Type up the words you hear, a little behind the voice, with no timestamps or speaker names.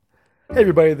Hey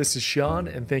everybody, this is Sean,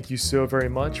 and thank you so very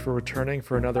much for returning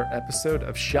for another episode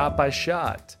of Shot by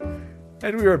Shot.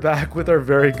 And we are back with our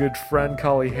very good friend,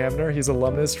 Kali Hamner. He's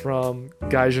alumnus from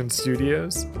Gaijin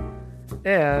Studios.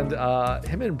 And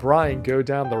him and Brian go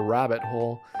down the rabbit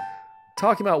hole,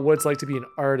 talking about what it's like to be an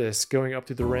artist going up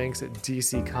through the ranks at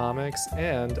DC Comics,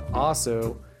 and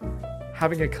also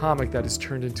having a comic that is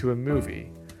turned into a movie.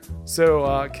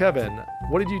 So, Kevin,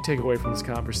 what did you take away from this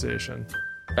conversation?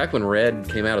 Back when Red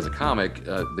came out as a comic,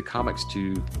 the comics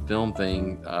to film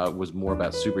thing was more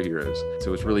about superheroes.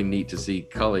 So it's really neat to see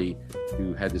Cully,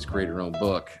 who had this create her own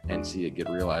book, and see it get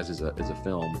realized as a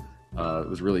film. It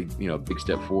was really, a big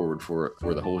step forward for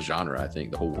the whole genre. I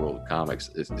think the whole world of comics,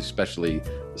 especially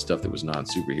the stuff that was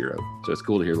non-superhero. So it's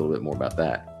cool to hear a little bit more about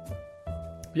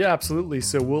that. Yeah, absolutely.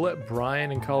 So we'll let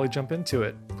Brian and Cully jump into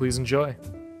it. Please enjoy.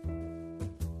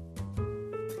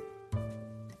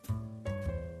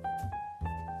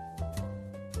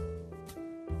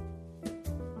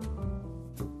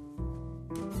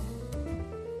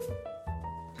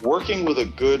 Working with a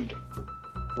good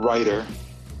writer,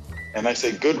 and I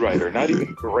say good writer, not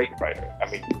even great writer.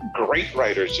 I mean, great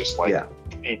writer is just like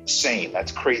insane.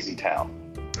 That's crazy town.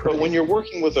 But when you're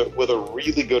working with a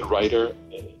really good writer,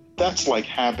 that's like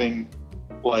having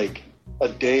like a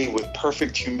day with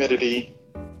perfect humidity,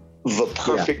 the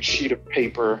perfect sheet of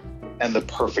paper, and the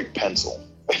perfect pencil.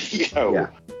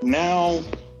 Now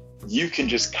you can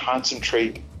just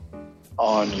concentrate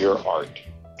on your art.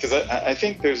 Because I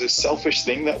think there's a selfish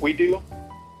thing that we do,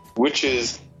 which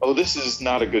is, this is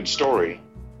not a good story.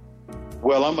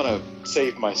 Well, I'm going to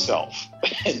save myself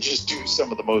and just do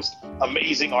some of the most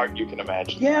amazing art you can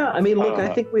imagine. Yeah, I mean, look,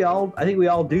 I think we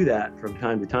all do that from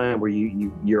time to time, where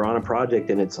you're on a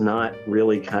project and it's not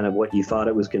really kind of what you thought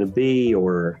it was going to be,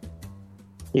 or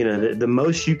the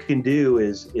most you can do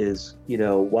is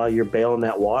while you're bailing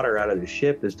that water out of the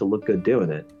ship is to look good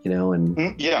doing it, and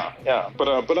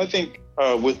but I think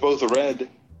with both the Red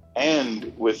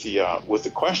and with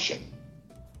the Question,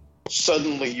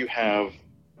 suddenly you have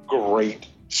great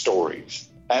stories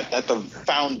at the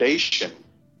foundation.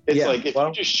 It's like if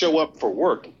you just show up for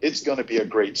work, it's going to be a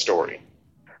great story.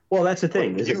 Well, that's the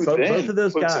thing. Both of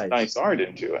those guys put some nice art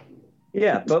into it.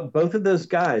 Yeah, but both of those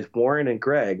guys, Warren and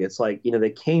Greg, it's like,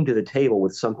 they came to the table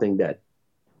with something that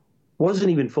wasn't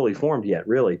even fully formed yet,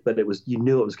 really, but you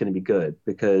knew it was going to be good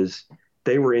because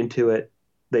they were into it.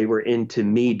 They were into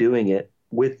me doing it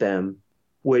with them,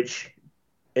 which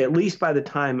at least by the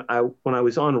time when I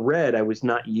was on Red, I was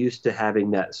not used to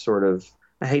having that sort of,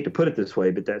 I hate to put it this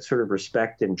way, but that sort of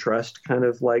respect and trust kind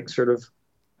of like sort of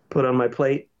put on my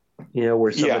plate,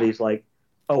 where somebody's like,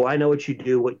 oh, I know what you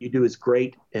do is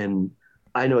great, and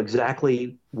I know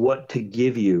exactly what to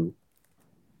give you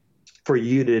for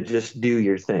you to just do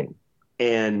your thing.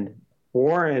 And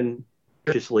Warren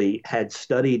consciously had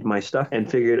studied my stuff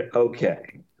and figured,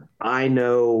 okay, I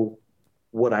know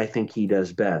what I think he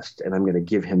does best, and I'm going to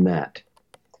give him that.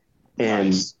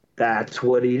 And That's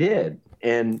what he did.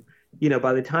 And,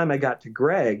 by the time I got to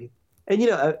Greg, and,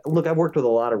 look, I've worked with a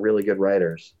lot of really good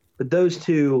writers, but those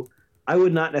two, I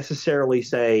would not necessarily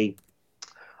say,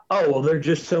 oh, well, they're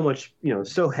just so much,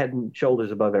 so head and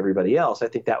shoulders above everybody else. I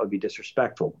think that would be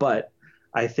disrespectful. But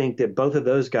I think that both of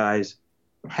those guys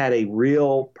had a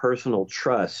real personal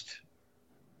trust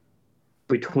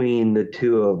between the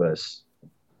two of us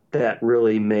that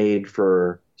really made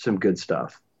for some good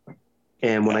stuff.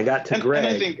 And when I got to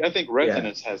Greg, and I think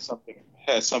resonance has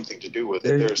something to do with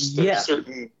it. There's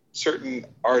certain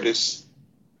artists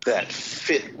that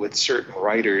fit with certain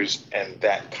writers, and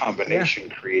that combination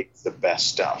creates the best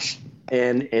stuff.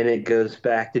 And it goes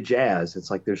back to jazz. It's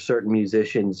like there's certain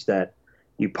musicians that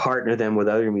you partner them with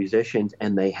other musicians,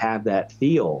 and they have that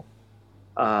feel.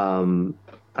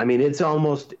 I mean, it's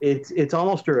almost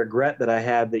a regret that I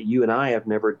have that you and I have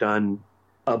never done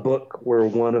a book where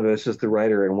one of us is the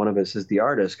writer and one of us is the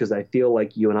artist, because I feel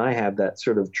like you and I have that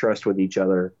sort of trust with each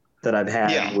other that I've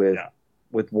had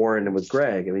with Warren and with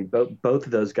Greg. I mean, both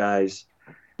of those guys,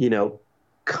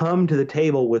 come to the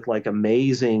table with like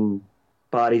amazing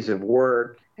bodies of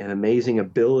work and amazing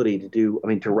ability to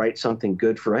write something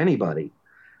good for anybody.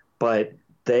 But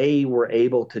they were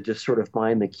able to just sort of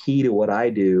find the key to what I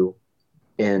do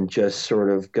and just sort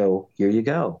of go, here you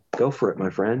go for it, my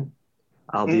friend.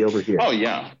 I'll be over here. Oh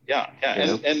yeah.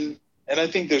 And I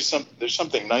think there's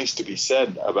something nice to be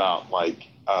said about like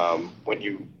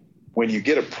when you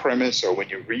get a premise or when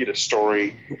you read a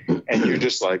story and you're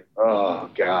just like, oh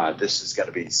God, this is going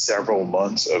to be several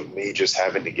months of me just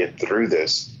having to get through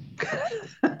this.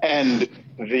 And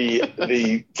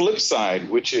the flip side,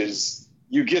 which is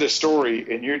you get a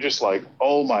story and you're just like,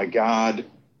 oh my God,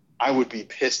 I would be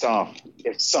pissed off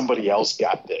if somebody else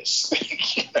got this.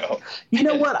 You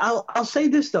know what? I'll say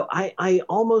this though. I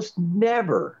almost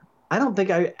never. I don't think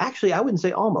I wouldn't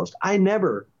say almost. I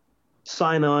never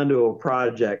sign on to a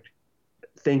project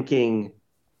thinking,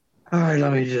 all right,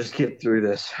 let me just get through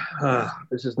this.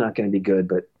 This is not going to be good,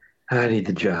 but I need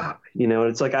the job. And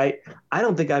it's like I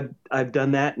don't think I've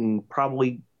done that in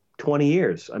probably 20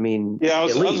 years. I mean, yeah, I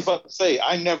was about to say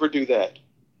I never do that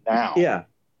now. Yeah.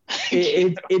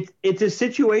 It's a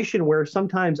situation where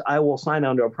sometimes I will sign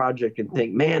on to a project and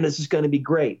think, man, this is going to be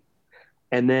great.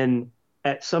 And then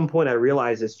at some point I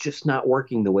realize it's just not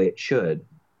working the way it should.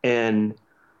 And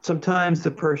sometimes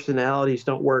the personalities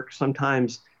don't work.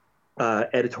 Sometimes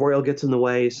editorial gets in the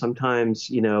way. Sometimes,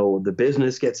 the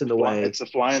business gets in the way. It's the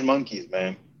flying monkeys,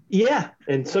 man. Yeah.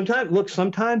 And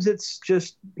sometimes it's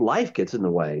just life gets in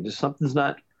the way. Just something's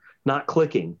not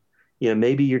clicking.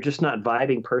 Maybe you're just not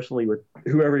vibing personally with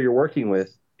whoever you're working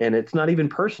with, and it's not even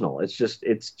personal. It's just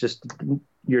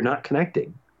you're not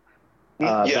connecting.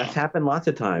 That's happened lots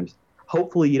of times.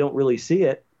 Hopefully you don't really see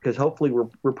it, because hopefully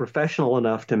we're professional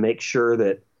enough to make sure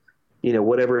that,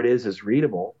 whatever it is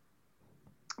readable.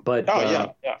 But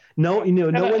no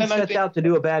one sets out to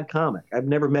do a bad comic. I've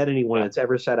never met anyone that's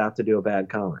ever set out to do a bad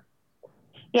comic.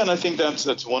 Yeah, and I think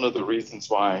that's one of the reasons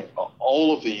why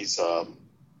all of these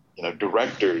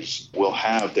directors will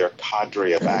have their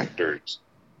cadre of actors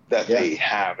that they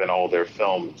have in all their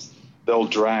films. They'll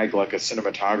drag like a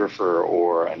cinematographer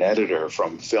or an editor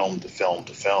from film to film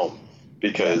to film,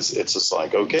 because it's just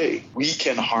like, okay, we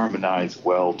can harmonize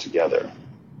well together.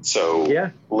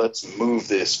 So let's move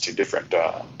this to different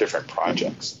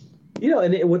projects.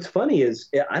 And what's funny is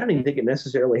I don't even think it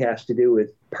necessarily has to do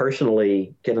with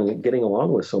personally getting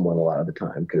along with someone a lot of the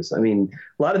time. Because, I mean,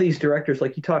 a lot of these directors,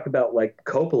 like you talk about, like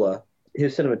Coppola,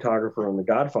 his cinematographer on The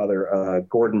Godfather,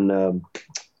 Gordon,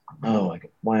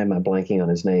 why am I blanking on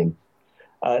his name?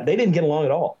 They didn't get along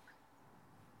at all.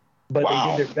 But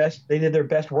they did their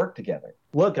best work together.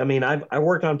 Look, I mean, I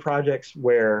worked on projects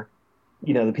where,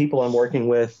 the people I'm working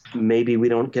with, maybe we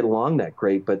don't get along that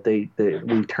great, but we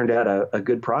turned out a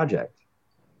good project.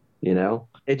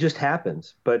 It just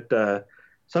happens. But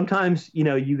sometimes,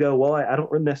 you go, well, I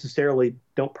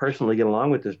don't personally get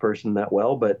along with this person that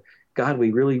well, but God,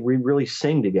 we really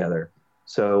sing together.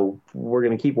 So we're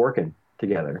going to keep working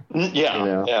together.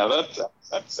 Yeah,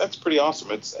 that's pretty awesome.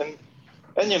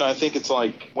 And I think it's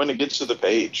like when it gets to the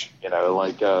page,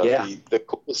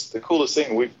 the coolest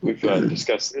thing we've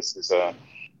discussed this is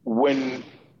when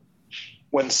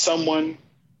someone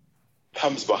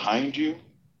comes behind you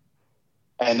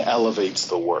and elevates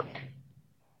the work.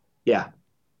 Yeah.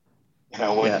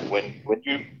 When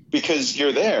you, because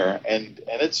you're there and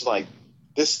it's like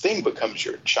this thing becomes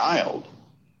your child,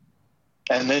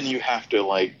 and then you have to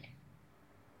like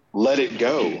let it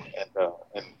go.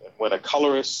 And when a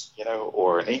colorist,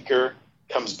 or an inker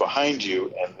comes behind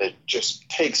you and it just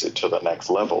takes it to the next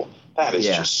level, that is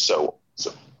just so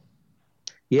awesome.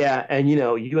 Yeah, and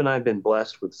you and I have been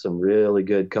blessed with some really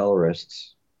good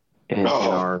colorists in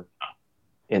our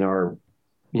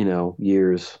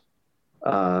years.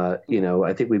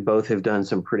 I think we both have done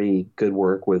some pretty good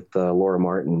work with Laura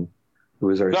Martin, who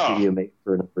was our studio mate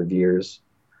for a number of years.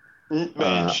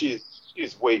 Man,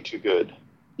 she's way too good.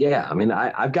 Yeah, I mean,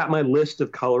 I've got my list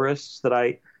of colorists that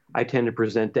I tend to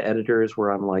present to editors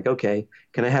where I'm like, okay,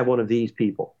 can I have one of these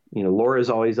people? Laura's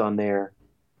always on there.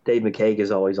 Dave McCaig is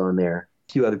always on there.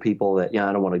 A few other people that,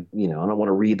 I don't want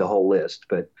to read the whole list,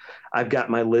 but I've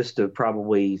got my list of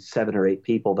probably 7 or 8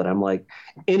 people that I'm like,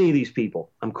 any of these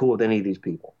people, I'm cool with any of these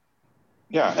people.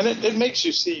 Yeah, and it makes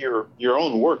you see your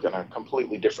own work in a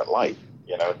completely different light.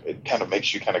 It kind of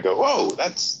makes you kind of go, whoa,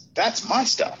 that's my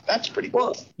stuff. That's pretty cool.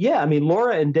 Well, yeah, I mean,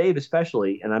 Laura and Dave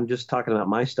especially, and I'm just talking about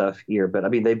my stuff here, but I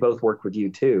mean, they both worked with you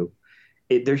too.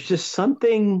 There's just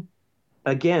something,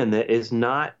 again, that is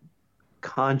not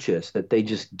conscious that they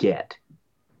just get,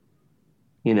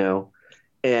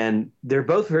 and they're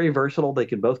both very versatile. They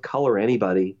can both color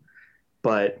anybody,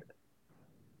 but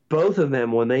both of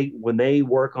them, when they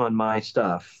work on my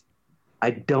stuff,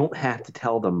 I don't have to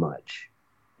tell them much.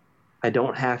 I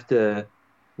don't have to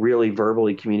really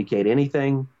verbally communicate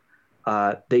anything.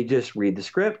 They just read the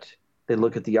script. They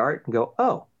look at the art and go,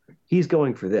 oh, he's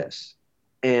going for this.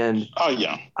 And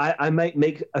I might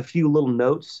make a few little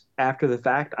notes after the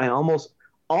fact. I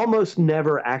almost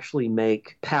never actually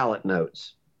make palette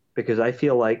notes, because I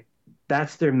feel like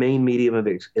that's their main medium of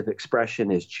expression,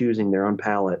 is choosing their own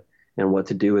palette and what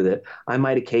to do with it. I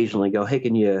might occasionally go, hey,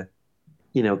 can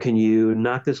you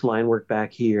knock this line work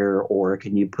back here, or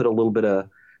can you put a little bit of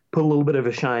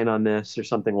a shine on this, or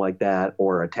something like that,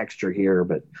 or a texture here.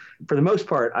 But for the most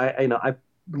part,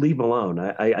 leave them alone.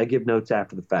 I give notes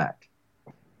after the fact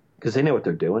because they know what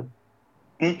they're doing.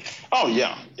 Oh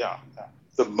yeah.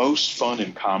 The most fun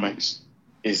in comics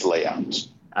is layouts.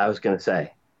 I was going to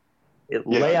say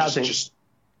layouts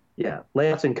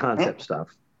and concept stuff.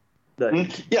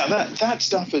 That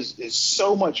stuff is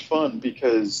so much fun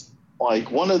because like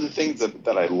one of the things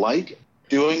that I like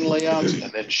doing layouts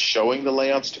and then showing the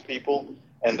layouts to people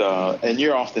and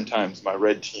you're oftentimes my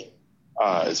red team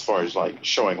as far as like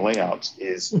showing layouts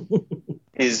is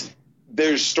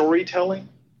there's storytelling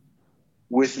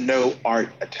with no art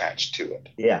attached to it.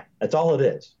 Yeah, that's all it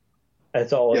is.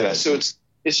 That's all it is. So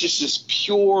it's just this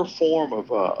pure form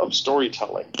of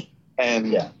storytelling.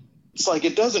 And it's like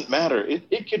it doesn't matter.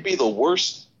 It could be the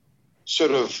worst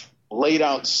sort of laid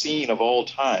out scene of all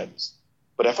times.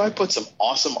 But if I put some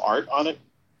awesome art on it,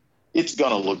 it's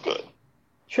going to look good.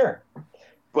 Sure.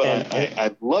 But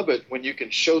I love it when you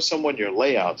can show someone your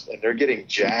layouts and they're getting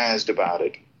jazzed about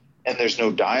it. And there's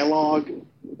no dialogue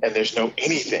and there's no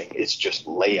anything. It's just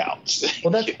layouts.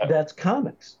 Well, that's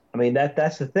comics. I mean,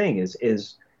 that's the thing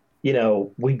is,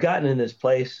 we've gotten in this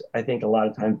place, I think, a lot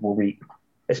of times where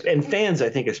and fans, I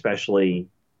think, especially,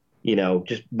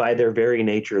 just by their very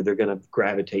nature, they're going to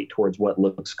gravitate towards what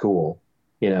looks cool,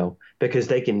 because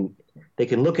they can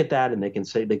look at that and they can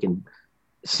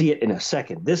see it in a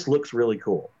second. This looks really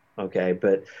cool. Okay.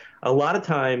 But a lot of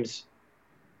times,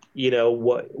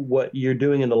 what you're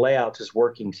doing in the layouts is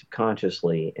working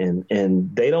subconsciously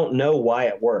and they don't know why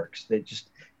it works.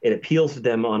 It appeals to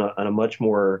them on a much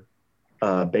more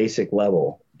basic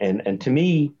level. And to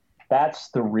me, that's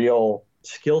the real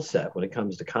skill set when it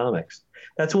comes to comics.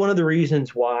 That's one of the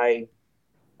reasons why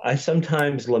I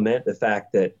sometimes lament the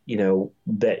fact that,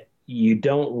 that you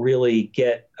don't really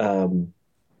get an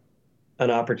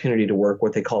opportunity to work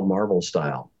what they call Marvel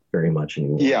style very much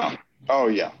anymore. Yeah. Oh,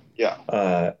 yeah.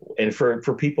 Yeah. And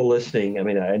for people listening, I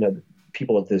mean, I know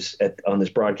people on this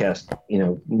broadcast,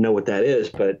 know what that is,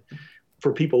 but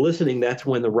for people listening, that's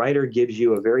when the writer gives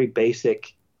you a very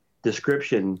basic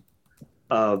description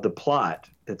of the plot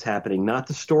that's happening, not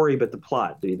the story, but the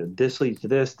plot. This leads to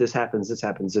this happens, this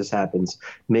happens, this happens.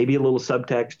 Maybe a little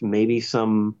subtext, maybe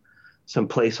some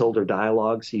placeholder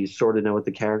dialogue, so you sort of know what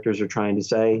the characters are trying to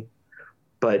say.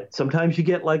 But sometimes you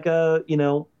get like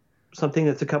something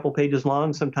that's a couple pages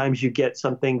long. Sometimes you get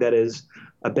something that is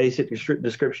a basic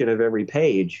description of every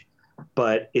page,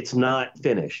 but it's not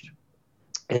finished.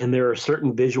 And there are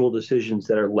certain visual decisions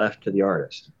that are left to the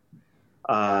artist.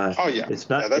 It's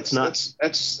not. That's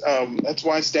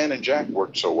why Stan and Jack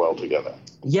worked so well together.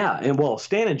 Yeah, and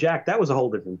Stan and Jack, that was a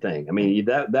whole different thing. I mean,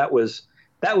 that was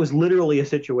literally a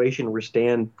situation where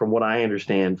Stan, from what I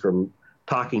understand from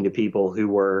talking to people who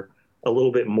were a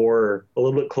little bit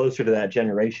closer to that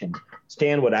generation,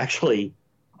 Stan would actually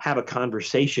have a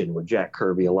conversation with Jack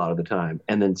Kirby a lot of the time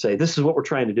and then say, this is what we're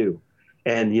trying to do.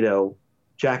 And,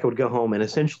 Jack would go home and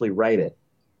essentially write it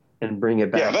and bring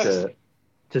it back to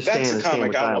Stan and Stan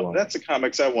with dialogue. That's the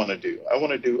comics I want to do. I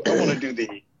want to do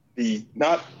the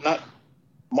not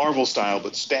Marvel style,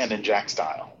 but Stan and Jack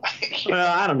style.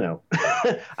 Well, I don't know.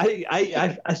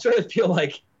 I sort of feel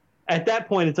like at that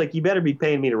point, it's like, you better be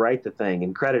paying me to write the thing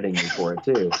and crediting me for it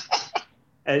too.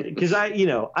 Because I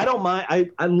don't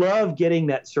mind. I love getting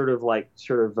that sort of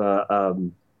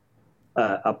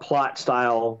a plot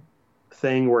style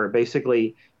thing where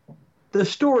basically the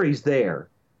story's there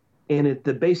and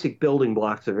the basic building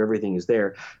blocks of everything is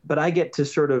there, but I get to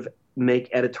sort of make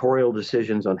editorial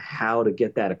decisions on how to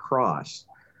get that across.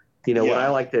 What I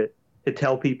like to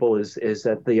tell people is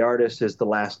that the artist is the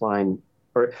last line,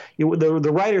 or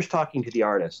the writer's talking to the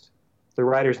artist. The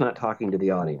writer's not talking to the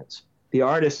audience. The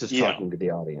artist is talking to the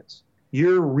audience.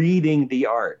 You're reading the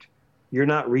art. You're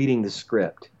not reading the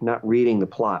script, not reading the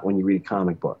plot when you read a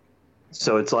comic book.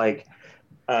 So it's like,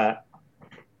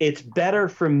 it's better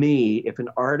for me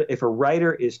if a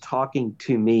writer is talking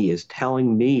to me, is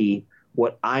telling me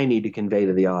what I need to convey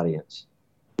to the audience.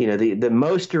 The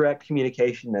most direct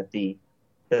communication that the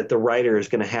writer is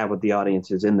going to have with the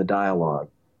audience is in the dialogue.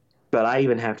 But I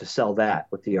even have to sell that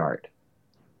with the art.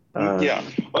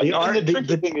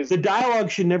 The dialogue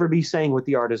should never be saying what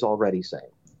the art is already saying.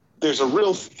 There's a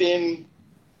real thin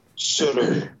sort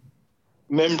of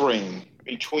membrane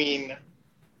between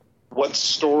what's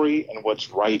story and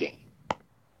what's writing.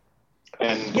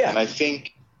 And I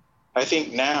think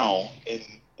now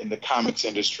in the comics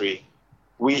industry,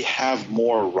 we have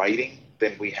more writing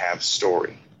than we have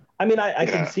story. I mean, I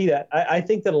can see that. I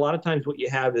think that a lot of times what you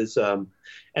have is, and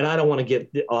I don't want to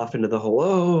get off into the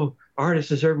whole, artists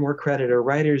deserve more credit or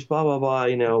writers, blah, blah, blah.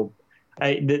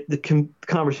 The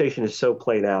conversation is so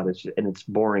played out and it's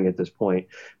boring at this point.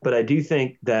 But I do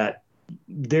think that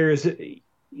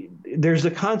there's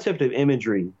a concept of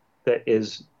imagery that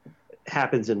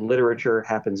happens in literature,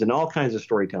 happens in all kinds of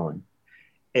storytelling.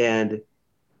 And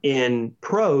in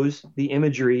prose, the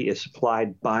imagery is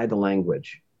supplied by the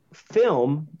language.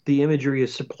 Film, the imagery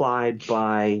is supplied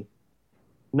by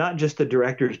not just the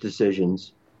director's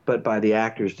decisions, but by the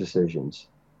actor's decisions.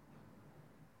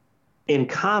 In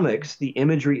comics, the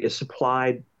imagery is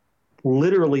supplied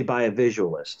literally by a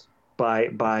visualist,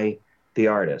 by the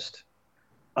artist.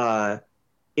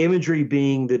 Imagery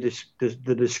being the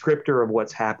descriptor of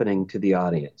what's happening to the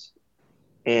audience.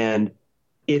 And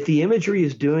if the imagery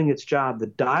is doing its job, the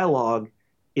dialogue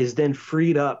is then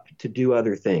freed up to do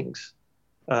other things,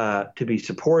 to be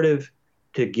supportive,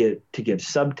 to give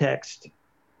subtext,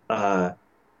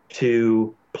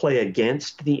 to play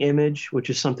against the image, which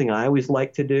is something I always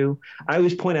like to do. I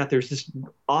always point out there's this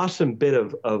awesome bit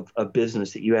of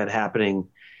business that you had happening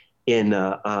in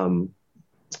the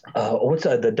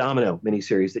Domino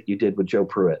miniseries that you did with Joe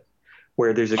Pruitt,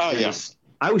 where there's I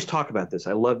always talk about this.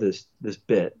 I love this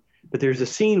bit, but there's a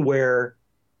scene where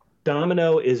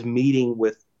Domino is meeting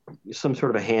with some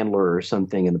sort of a handler or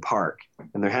something in the park,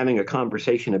 and they're having a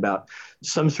conversation about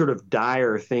some sort of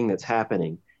dire thing that's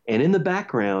happening. And in the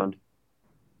background,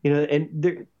 there's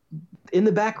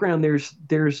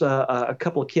a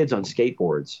couple of kids on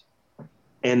skateboards,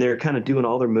 and they're kind of doing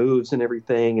all their moves and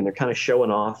everything, and they're kind of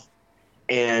showing off.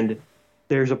 And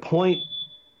there's a point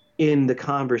in the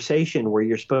conversation where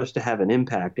you're supposed to have an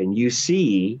impact, and you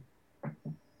see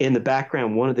in the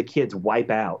background one of the kids wipe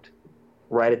out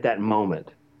right at that moment.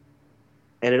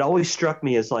 And it always struck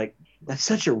me as like, that's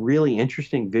such a really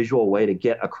interesting visual way to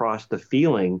get across the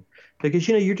feeling, because,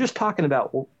 you're just talking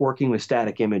about working with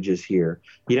static images here.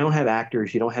 You don't have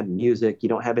actors, you don't have music, you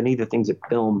don't have any of the things that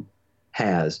film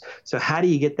has. So how do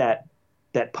you get that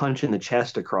punch in the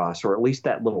chest across, or at least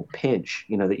that little pinch,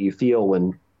 that you feel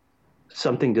when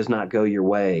something does not go your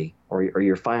way, or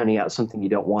you're finding out something you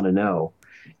don't want to know.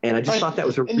 And I just thought that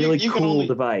was a really cool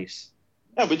device.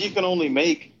 Yeah, but you can only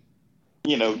make,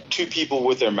 two people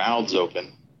with their mouths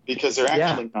open, because they're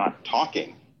actually not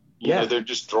talking. They're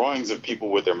just drawings of people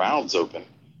with their mouths open.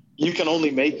 You can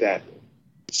only make that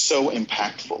so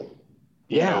impactful,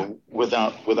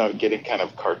 without getting kind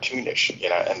of cartoonish,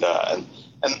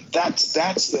 and that's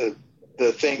the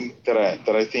thing that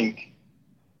I think,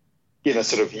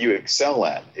 sort of you excel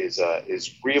at is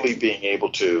really being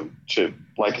able to,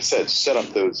 like I said, set up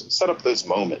those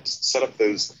moments, set up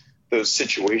those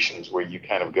situations where you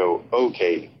kind of go,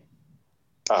 okay.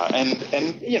 And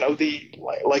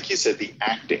like you said, the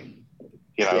acting,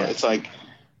 it's like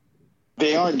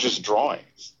they aren't just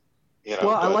drawings.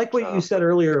 Well, I like what you said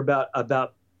earlier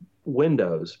about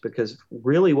windows, because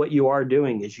really what you are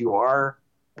doing is you are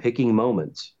picking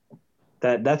moments.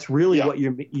 That's really what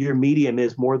your medium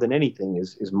is more than anything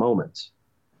is moments.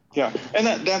 Yeah, and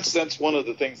that's one of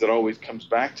the things that always comes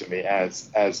back to me as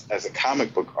a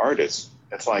comic book artist.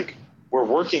 It's like we're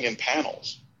working in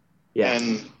panels. Yeah.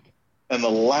 And the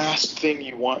last thing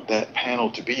you want that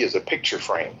panel to be is a picture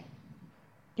frame.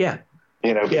 Yeah.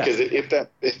 Because if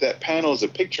that panel is a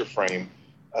picture frame,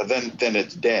 then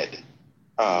it's dead.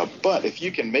 But if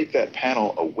you can make that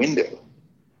panel a window,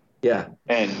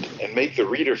 and make the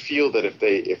reader feel that if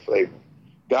they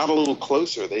got a little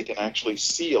closer, they can actually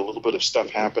see a little bit of stuff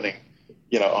happening,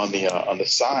 on the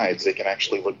sides. They can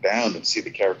actually look down and see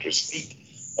the character's feet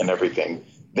and everything.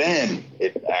 Then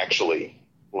it actually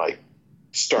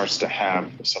starts to have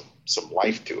some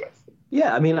life to it.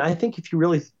 Yeah, I mean, I think if you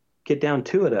really get down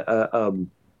to it,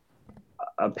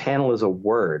 a panel is a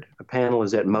word. A panel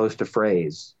is at most a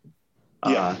phrase.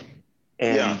 Then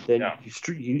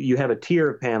you have a tier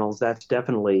of panels. That's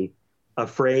definitely a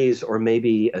phrase or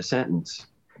maybe a sentence.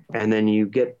 And then you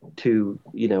get to,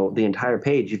 the entire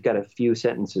page, you've got a few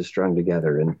sentences strung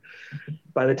together. And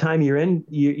by the time you're in,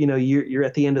 you're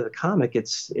at the end of the comic,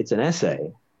 it's an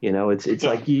essay. It's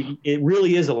like it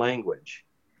really is a language.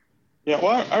 Yeah,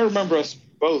 well, I remember us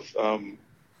both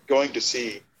going to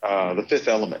see The Fifth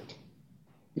Element.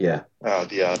 Yeah.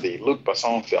 The Luc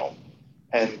Besson film.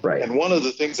 And one of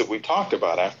the things that we talked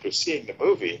about after seeing the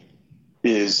movie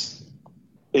is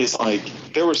like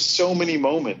there were so many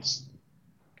moments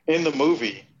in the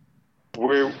movie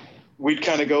where we'd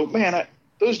kind of go, man,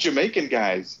 those Jamaican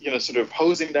guys, sort of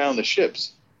hosing down the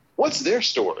ships, what's their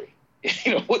story?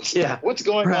 What's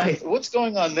going on? What's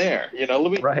going on there?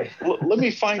 Let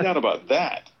me find out about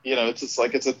that. It's just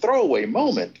like it's a throwaway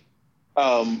moment,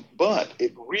 but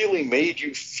it really made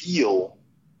you feel,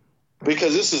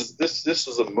 because this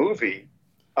was a movie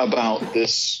about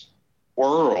this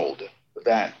world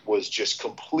that was just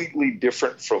completely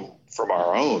different from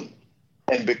our own,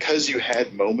 and because you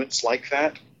had moments like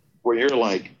that, where you're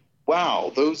like,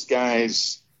 wow, those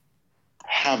guys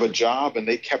have a job and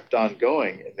they kept on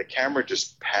going, and the camera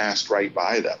just passed right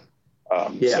by them.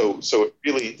 So it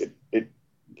really,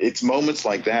 it's moments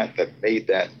like that made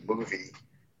that movie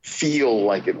feel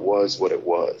like it was what it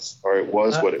was, or it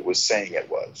was what it was saying it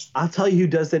was. I'll tell you who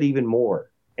does that even more.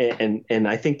 And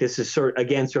I think this is sort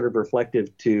of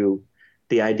reflective to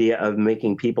the idea of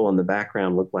making people in the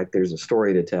background look like there's a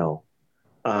story to tell.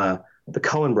 The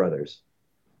Coen brothers.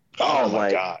 Oh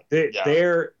my God.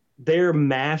 They're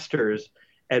masters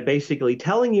at basically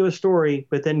telling you a story,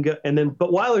 but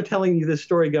while they're telling you this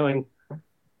story going,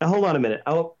 now hold on a minute.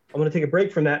 I'm going to take a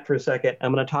break from that for a second.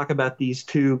 I'm going to talk about these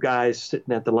two guys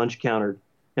sitting at the lunch counter,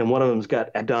 and one of them's got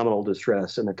abdominal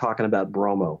distress, and they're talking about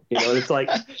bromo. And it's like,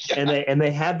 and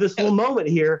they have this little moment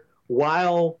here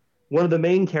while one of the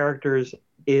main characters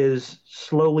is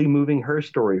slowly moving her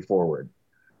story forward.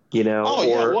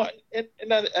 Well,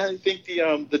 and I think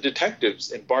the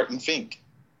detectives in Barton Fink,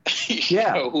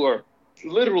 who are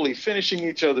literally finishing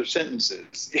each other's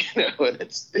sentences, and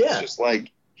it's just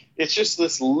like, it's just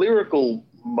this lyrical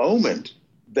moment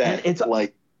that it's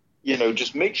like,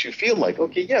 just makes you feel like,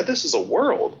 okay, yeah, this is a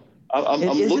world. I'm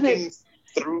looking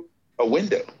through a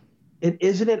window. And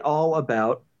isn't it all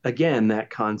about, again, that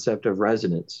concept of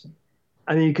resonance?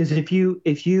 I mean, because if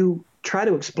you try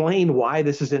to explain why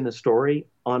this is in the story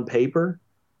on paper,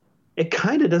 it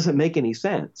kind of doesn't make any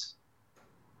sense.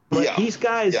 But these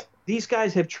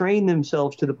guys have trained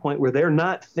themselves to the point where they're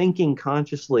not thinking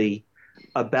consciously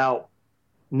about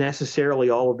necessarily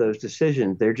all of those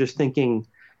decisions. They're just thinking,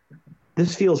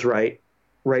 this feels right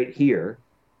here,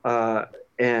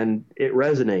 and it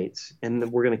resonates,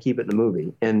 and we're going to keep it in the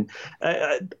movie. And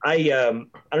I don't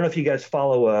know if you guys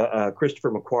follow Christopher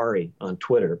McQuarrie on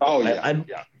Twitter. Oh yeah,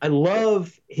 I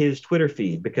love his Twitter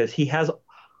feed because he has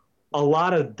a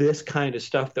lot of this kind of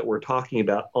stuff that we're talking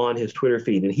about on his Twitter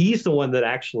feed, and he's the one that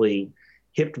actually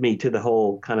hipped me to the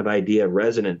whole kind of idea of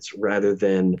resonance rather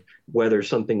than whether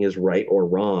something is right or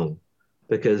wrong.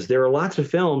 Because there are lots of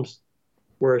films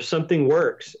where something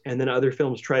works and then other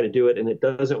films try to do it and it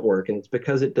doesn't work. And it's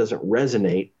because it doesn't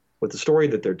resonate with the story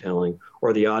that they're telling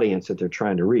or the audience that they're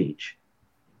trying to reach.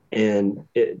 And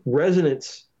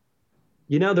resonance,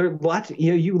 there are lots,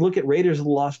 you look at Raiders of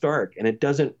the Lost Ark and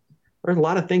there's a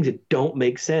lot of things that don't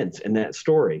make sense in that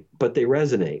story, but they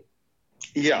resonate.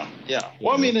 Yeah.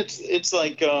 Well, I mean, it's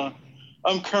like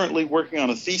I'm currently working on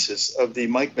a thesis of the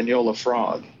Mike Mignola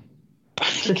frog.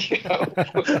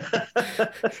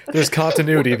 There's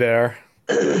continuity there.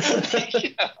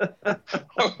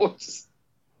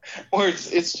 Or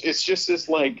it's just this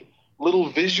like little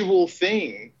visual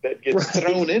thing that gets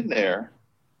thrown in there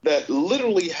that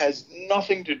literally has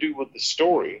nothing to do with the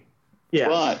story. Yeah.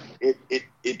 But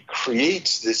it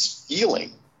creates this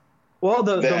feeling. Well,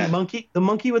 the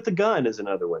monkey with the gun is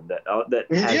another one that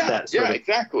has that sort of,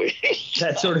 exactly.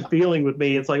 that sort of feeling with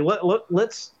me. It's like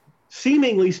let's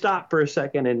seemingly stop for a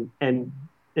second and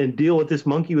deal with this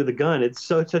monkey with a gun. It's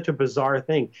such a bizarre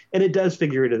thing, and it does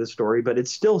figure into the story, but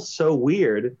it's still so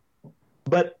weird.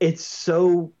 But it's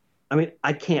so, I mean,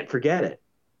 I can't forget it.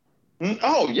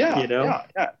 Oh yeah,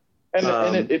 yeah.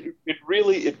 And it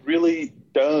really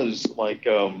does, like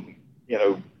and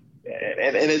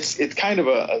it's kind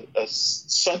of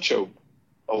such a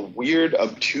weird,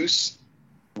 obtuse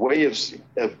way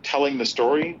of telling the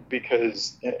story,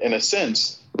 because in a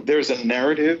sense there's a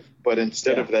narrative, but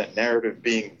instead of that narrative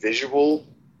being visual,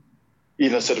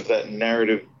 sort of that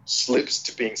narrative slips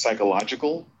to being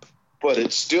psychological, but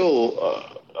it's still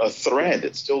a thread.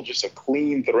 It's still just a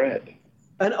clean thread.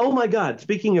 And oh my God,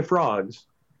 speaking of frogs,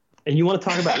 and you want to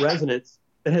talk about resonance,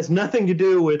 it has nothing to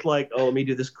do with like, oh, let me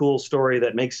do this cool story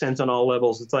that makes sense on all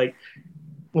levels. It's like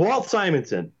Walt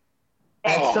Simonson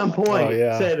at some point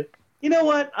said, you know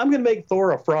what? I'm going to make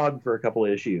Thor a frog for a couple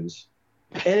of issues.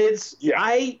 And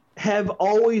I have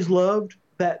always loved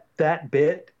that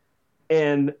bit,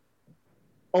 and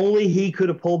only he could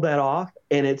have pulled that off.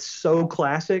 And it's so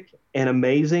classic and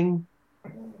amazing.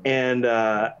 And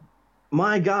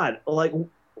my God, like,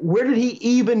 where did he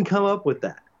even come up with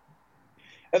that?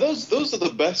 And those are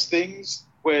the best things,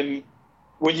 when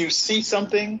you see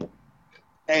something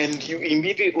and you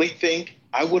immediately think,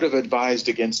 I would have advised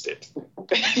against it.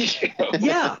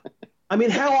 Yeah. I mean,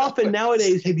 how often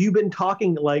nowadays have you been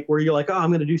talking like where you're like, oh, I'm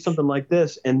going to do something like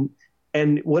this, and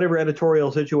whatever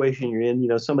editorial situation you're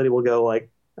in, somebody will go like,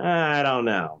 I don't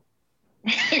know.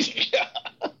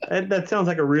 That sounds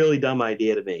like a really dumb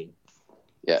idea to me.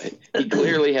 Yeah, he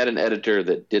clearly had an editor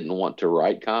that didn't want to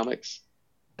write comics,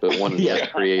 but wanted to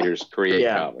let creators create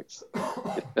comics.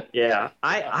 Yeah,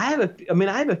 I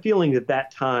have a feeling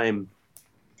that time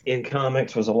in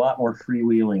comics was a lot more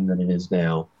freewheeling than it is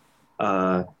now.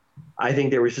 I think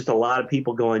there was just a lot of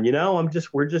people going,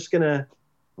 we're just gonna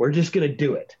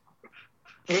do it.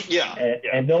 Yeah,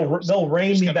 and they'll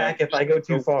rein me back if I go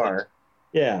too far.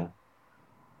 Yeah,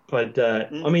 but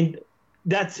obviously,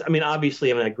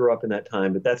 I grew up in that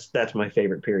time, but that's my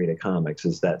favorite period of comics,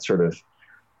 is that sort of,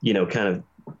 kind of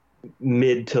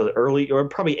mid to early, or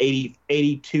probably 80,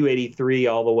 82, 83,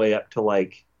 all the way up to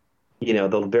like,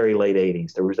 the very late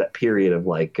 80s. There was that period of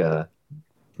like,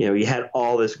 you had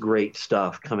all this great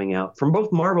stuff coming out from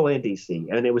both Marvel and DC,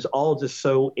 and it was all just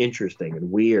so interesting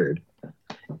and weird.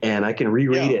 And I can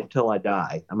reread it till I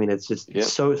die. I me's just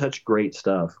such great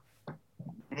stuff.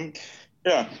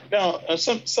 Yeah. Now,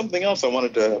 something else I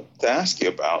wanted to ask you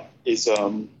about is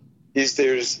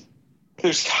there's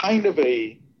kind of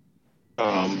a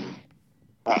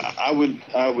I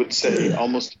would say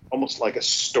almost like a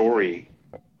story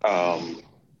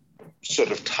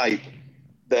sort of type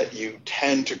that you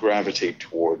tend to gravitate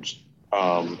towards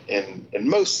in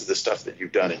most of the stuff that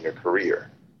you've done in your career.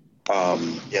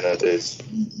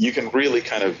 You can really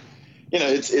kind of,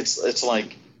 it's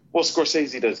like, well,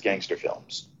 Scorsese does gangster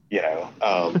films,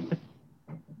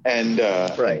 and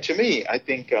right. To me, I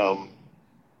think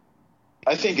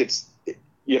it's,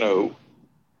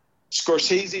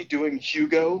 Scorsese doing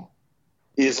Hugo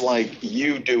is like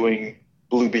you doing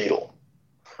Blue Beetle.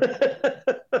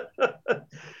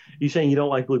 You saying you don't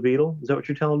like Blue Beetle? Is that what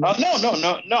you're telling me? No.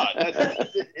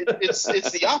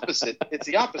 It's the opposite. It's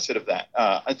the opposite of that.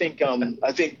 I think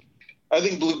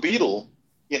Blue Beetle,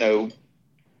 you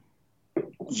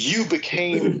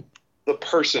became the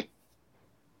person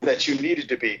that you needed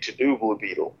to be to do Blue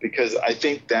Beetle, because I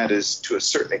think that is, to a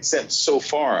certain extent, so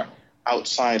far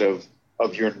outside of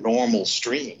your normal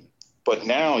stream. But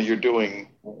now you're doing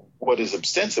what is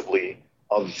ostensibly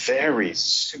a very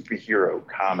superhero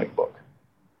comic book.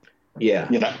 Yeah.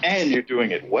 And you're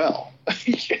doing it well.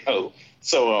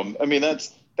 So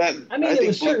that's that. It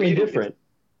was certainly different.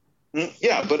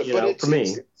 Yeah, but it's, for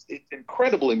me, it's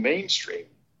incredibly mainstream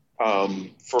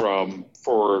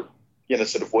for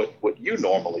sort of what you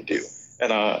normally do.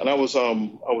 And I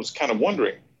was kind of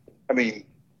wondering,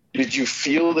 did you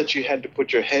feel that you had to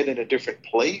put your head in a different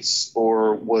place,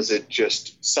 or was it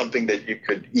just something that you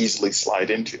could easily slide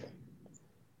into?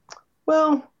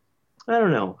 Well, I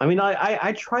don't know.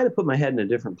 I try to put my head in a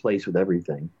different place with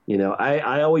everything.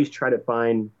 I always try to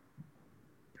find,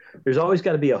 there's always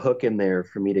got to be a hook in there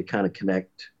for me to kind of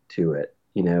connect to it,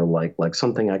 like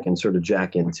something I can sort of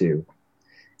jack into.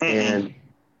 And,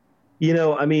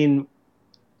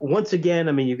 once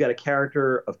again, you've got a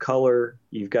character of color,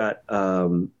 you've got, a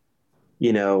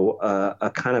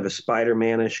kind of a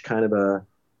Spider-Man-ish kind of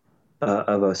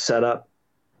a setup.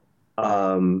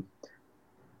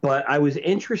 But I was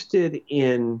interested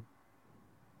in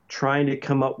trying to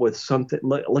come up with something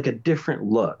like a different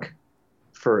look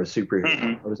for a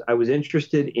superhero. Mm-hmm. I was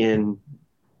interested in,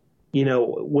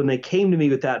 when they came to me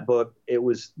with that book,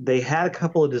 they had a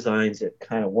couple of designs that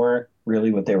kind of weren't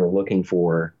really what they were looking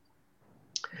for.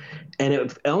 And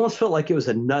it almost felt like it was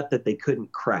a nut that they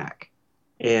couldn't crack.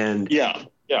 And yeah.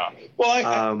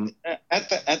 Well, at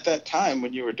that time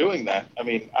when you were doing that,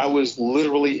 I was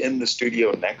literally in the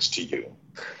studio next to you.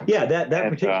 Yeah, that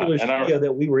particular studio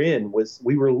that we were in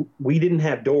we didn't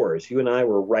have doors. You and I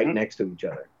were right next to each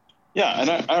other. Yeah, and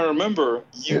I remember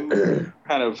you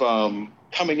kind of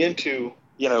coming into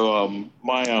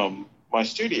my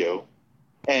studio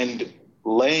and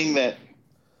laying that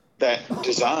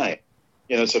design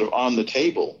sort of on the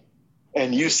table,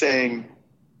 and you saying,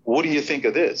 "What do you think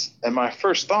of this?" And my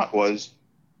first thought was,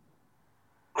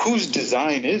 whose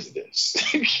design is this?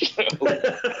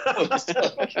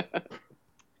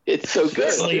 It's so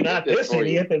good. Certainly not this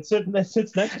idiot that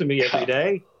sits next to me every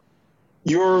day.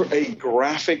 You're a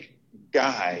graphic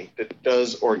guy that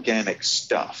does organic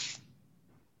stuff.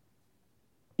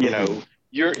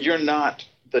 You're not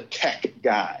the tech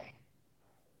guy.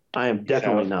 I am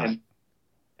definitely not.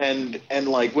 And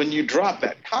like when you dropped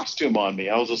that costume on me,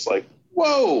 I was just like,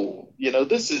 whoa,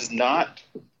 this is not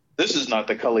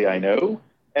the Cully I know.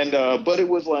 And but it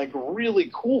was like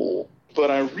really cool.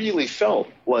 But I really felt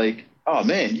like, oh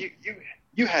man,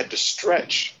 you had to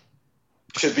stretch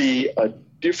to be a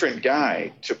different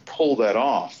guy to pull that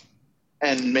off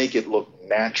and make it look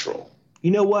natural. You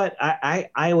know what?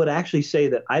 I would actually say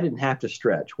that I didn't have to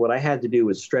stretch. What I had to do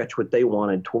was stretch what they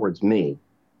wanted towards me,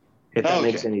 if that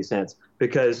makes any sense.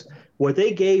 Because what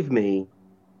they gave me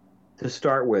to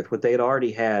start with, what they had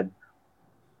already had,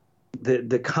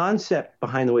 the concept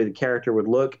behind the way the character would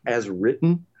look as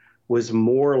written was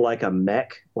more like a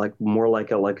mech, like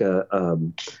a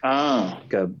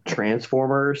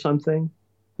transformer or something,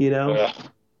 you know?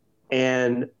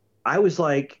 And I was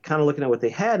like, kind of looking at what they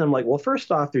had. And I'm like, well,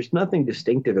 first off, there's nothing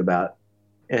distinctive about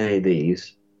any of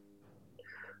these.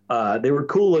 They were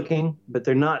cool looking, but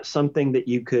they're not something that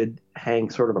you could hang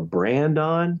sort of a brand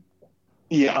on.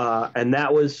 Yeah. And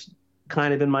that was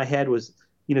kind of in my head was,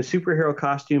 you know, superhero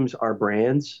costumes are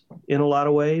brands in a lot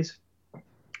of ways,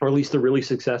 or at least the really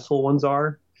successful ones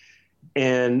are.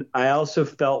 And I also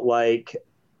felt like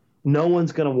no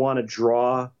one's going to want to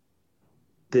draw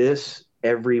this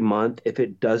every month if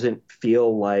it doesn't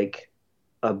feel like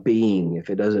a being, if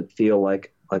it doesn't feel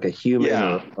like a human.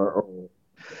 Yeah.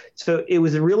 So it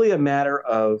was really a matter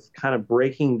of kind of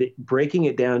breaking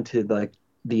it down to like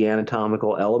the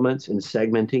anatomical elements and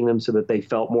segmenting them so that they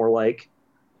felt more like,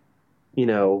 you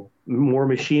know, more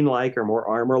machine-like or more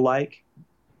armor-like.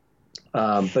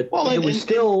 But it was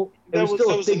still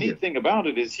the neat thing about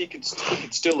it is he could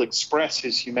still express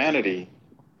his humanity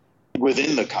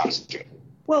within the costume.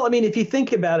 Well, I mean, if you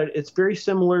think about it, it's very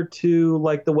similar to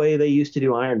like the way they used to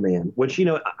do Iron Man, which, you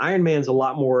know, Iron Man's a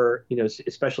lot more, you know,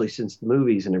 especially since the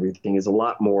movies and everything, is a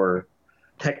lot more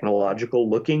technological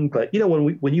looking. But, you know,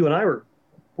 when you and I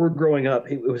were growing up,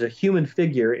 it was a human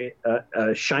figure,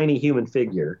 a shiny human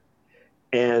figure,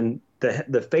 and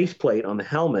the faceplate on the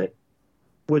helmet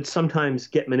would sometimes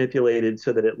get manipulated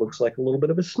so that it looks like a little bit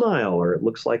of a smile or it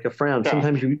looks like a frown. Yeah.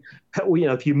 Sometimes you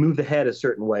know, if you move the head a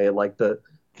certain way, like the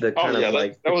kind of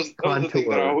like that was the thing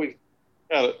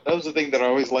that that was the thing that I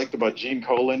always liked about Gene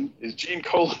Colan is Gene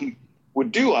Colan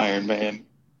would do Iron Man,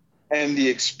 and the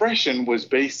expression was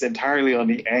based entirely on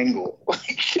the angle.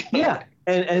 Yeah.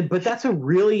 But that's a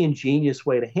really ingenious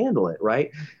way to handle it,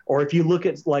 right? Or if you look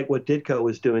at like what Ditko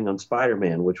was doing on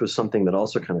Spider-Man, which was something that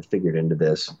also kind of figured into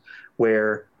this,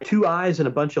 where 2 eyes and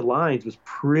a bunch of lines was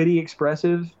pretty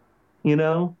expressive, you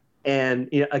know? And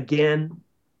you know, again,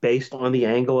 based on the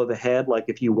angle of the head, like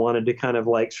if you wanted to kind of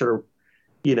like sort of,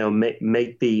 you know,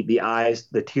 make the eyes,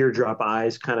 the teardrop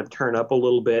eyes kind of turn up a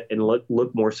little bit and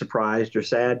look more surprised or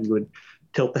sad, you would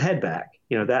tilt the head back,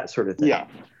 you know, that sort of thing. Yeah.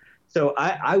 So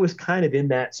I was kind of in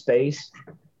that space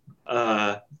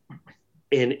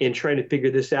in trying to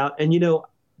figure this out. And, you know,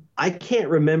 I can't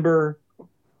remember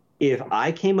if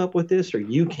I came up with this or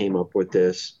you came up with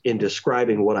this in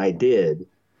describing what I did,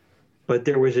 but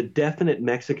there was a definite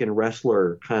Mexican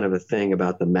wrestler kind of a thing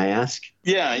about the mask.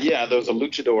 Yeah, there was a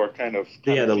luchador kind of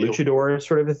the luchador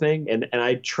sort of a thing. And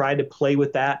I tried to play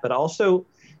with that, but also,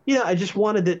 you know, I just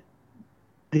wanted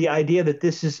the idea that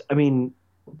this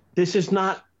is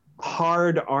not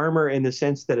hard armor in the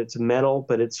sense that it's metal,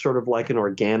 but it's sort of like an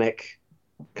organic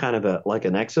kind of like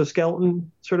an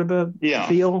exoskeleton sort of a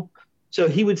feel. So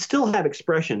he would still have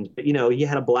expressions, but you know, you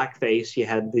had a black face, you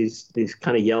had these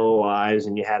kind of yellow eyes,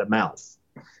 and you had a mouth.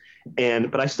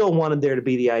 But I still wanted there to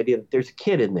be the idea that there's a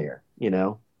kid in there, you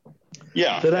know.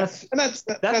 Yeah. So that's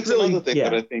really, another thing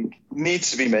that I think needs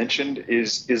to be mentioned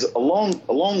is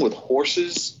along with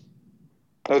horses.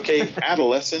 Okay,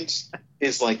 adolescence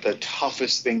is like the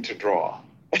toughest thing to draw.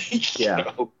 You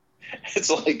know? It's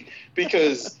like,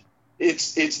 because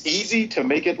it's easy to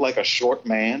make it like a short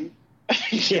man,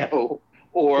 you know,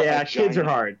 or kids are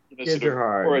hard. Kids are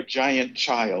hard. Or a giant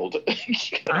child.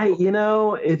 You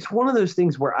know, it's one of those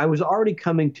things where I was already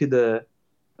coming to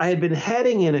I had been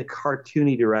heading in a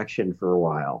cartoony direction for a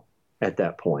while at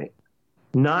that point.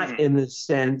 Not in the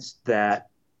sense that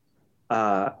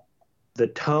the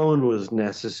tone was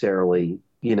necessarily,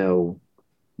 you know,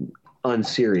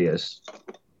 unserious,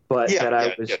 but that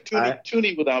I was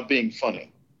toony without being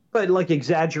funny, but like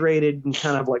exaggerated and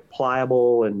kind of like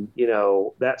pliable and, you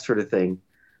know, that sort of thing.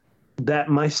 That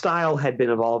my style had been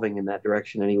evolving in that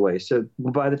direction anyway. So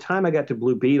by the time I got to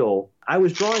Blue Beetle, I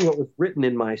was drawing what was written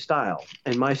in my style,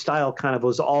 and my style kind of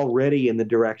was already in the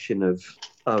direction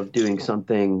of doing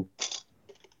something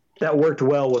that worked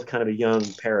well with kind of a young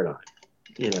paradigm.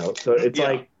 You know, so it's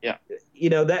you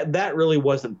know, that really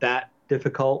wasn't that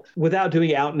difficult. Without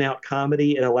doing out and out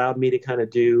comedy, it allowed me to kind of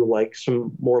do like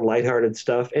some more lighthearted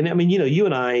stuff. And I mean, you know, you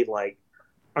and I, like,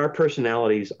 our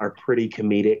personalities are pretty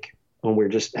comedic when we're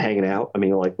just hanging out. I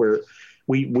mean, like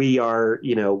we are,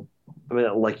 you know, I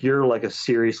mean, like you're like a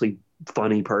seriously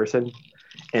funny person,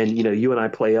 and you know, you and I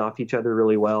play off each other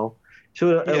really well.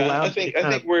 So it allows. I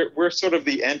think we're sort of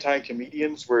the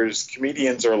anti-comedians, whereas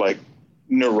comedians are like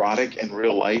neurotic in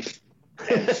real life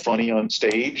and funny on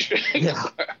stage.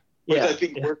 I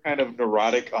think we're kind of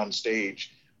neurotic on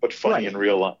stage, but funny in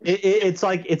real life. It's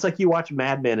like you watch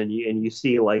Mad Men and you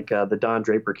see like the Don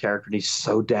Draper character, and he's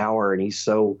so dour and he's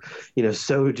so, you know,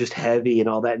 so just heavy and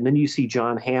all that, and then you see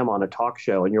John Hamm on a talk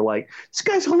show and you're like, this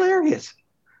guy's hilarious.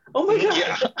 Oh my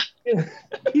God. Yeah.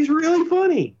 He's really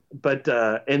funny. But,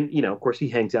 and, you know, of course, he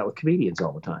hangs out with comedians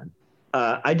all the time.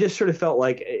 I just sort of felt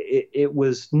like it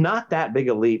was not that big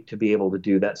a leap to be able to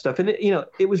do that stuff. And,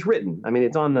 it was written. I mean,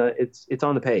 it's on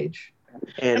the page.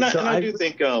 And I do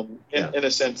think, in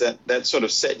a sense, that sort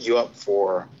of set you up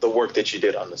for the work that you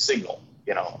did on The Signal,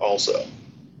 also.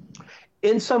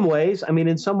 In some ways,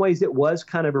 it was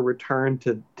kind of a return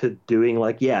to doing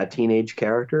a teenage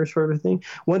character sort of a thing.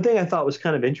 One thing I thought was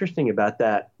kind of interesting about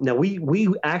that. Now,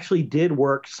 we actually did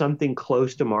work something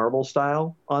close to Marvel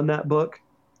style on that book.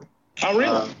 Oh,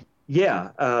 really? Yeah.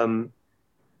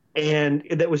 And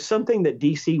that was something that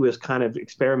DC was kind of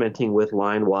experimenting with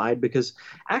line wide, because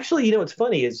actually, what's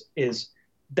funny is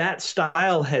that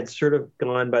style had sort of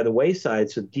gone by the wayside.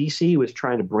 So DC was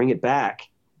trying to bring it back,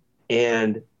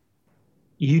 and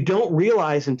you don't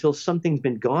realize until something's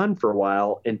been gone for a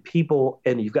while and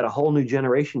you've got a whole new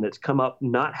generation that's come up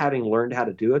not having learned how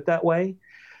to do it that way,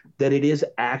 that it is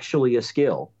actually a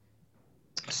skill.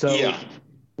 So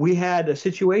we had a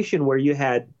situation where you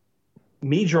had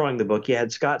me drawing the book. You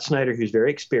had Scott Snyder, who's very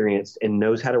experienced and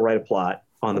knows how to write a plot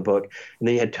on the book. And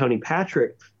then you had Tony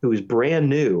Patrick, who was brand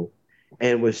new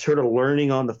and was sort of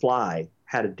learning on the fly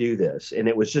how to do this. And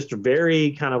it was just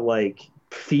very kind of like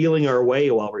feeling our way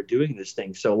while we're doing this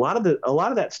thing. So a lot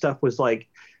of that stuff was like,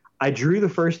 I drew the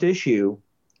first issue,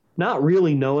 not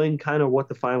really knowing kind of what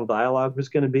the final dialogue was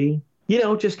going to be,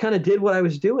 just kind of did what I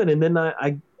was doing. And then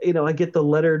I get the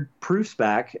lettered proofs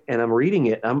back and I'm reading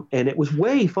it. And it was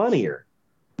way funnier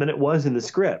than it was in the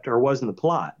script or was in the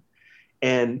plot.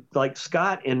 And like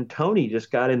Scott and Tony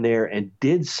just got in there and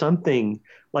did something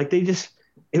like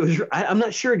I'm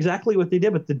not sure exactly what they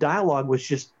did, but the dialogue was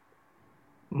just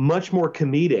much more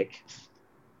comedic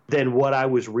than what I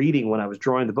was reading when I was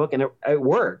drawing the book, and it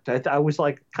worked. I was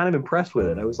like kind of impressed with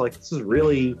it. I was like, this is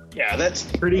really that's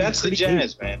the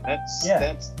jazz, man.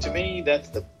 That's to me, that's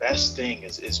the best thing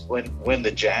is when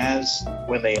the jazz,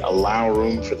 when they allow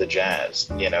room for the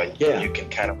jazz, you can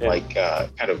kind of make that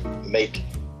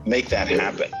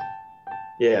happen.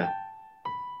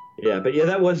 But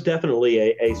that was definitely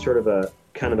a sort of a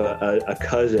kind of a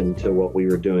cousin to what we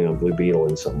were doing on Blue Beetle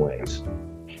in some ways.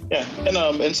 Yeah,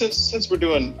 and since we're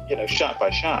doing shot by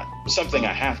shot, something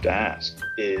I have to ask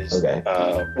is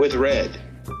with Red,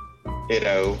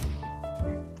 the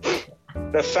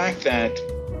fact that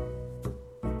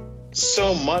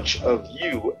so much of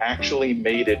you actually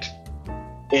made it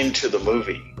into the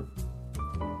movie.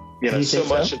 So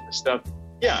much of the stuff.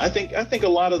 Yeah, I think a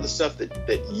lot of the stuff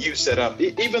that you set up,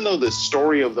 even though the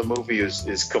story of the movie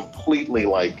is completely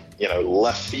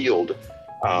left field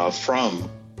from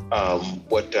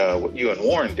what you and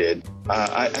Warren did,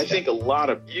 I think a lot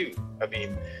of you. I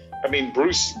mean,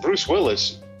 Bruce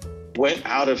Willis went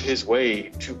out of his way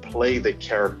to play the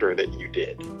character that you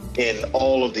did in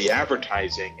all of the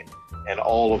advertising and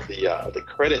all of the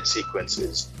credit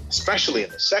sequences, especially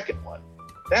in the second one.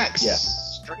 That's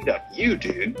straight up you,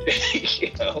 dude.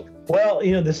 Well,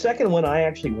 the second one, I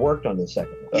actually worked on the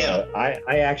second one.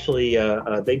 I actually,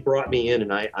 they brought me in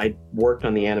and I worked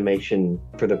on the animation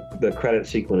for the credit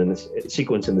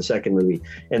sequence in the second movie.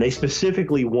 And they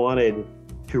specifically wanted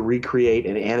to recreate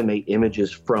and animate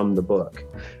images from the book,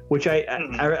 which I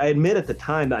admit at the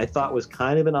time that I thought was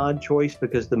kind of an odd choice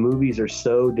because the movies are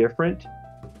so different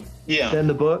than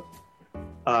the book.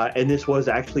 And this was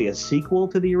actually a sequel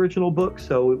to the original book.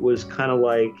 So it was kind of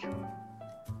like,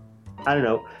 I don't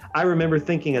know. I remember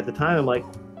thinking at the time, I'm like,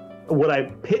 what I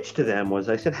pitched to them was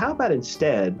I said, how about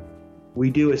instead we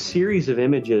do a series of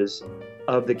images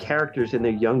of the characters in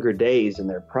their younger days in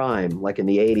their prime, like in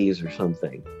the 80s or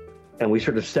something. And we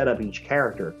sort of set up each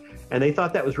character. And they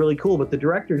thought that was really cool. But the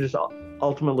director just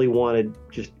ultimately wanted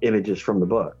just images from the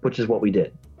book, which is what we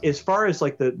did. As far as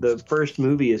like the first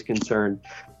movie is concerned,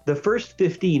 the first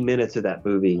 15 minutes of that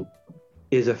movie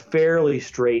is a fairly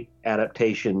straight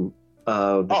adaptation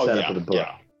of the setup of the book.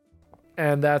 Yeah.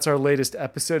 And that's our latest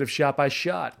episode of Shot by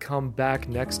Shot. Come back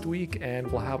next week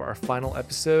and we'll have our final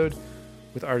episode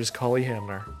with artist Collie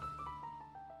Hamner.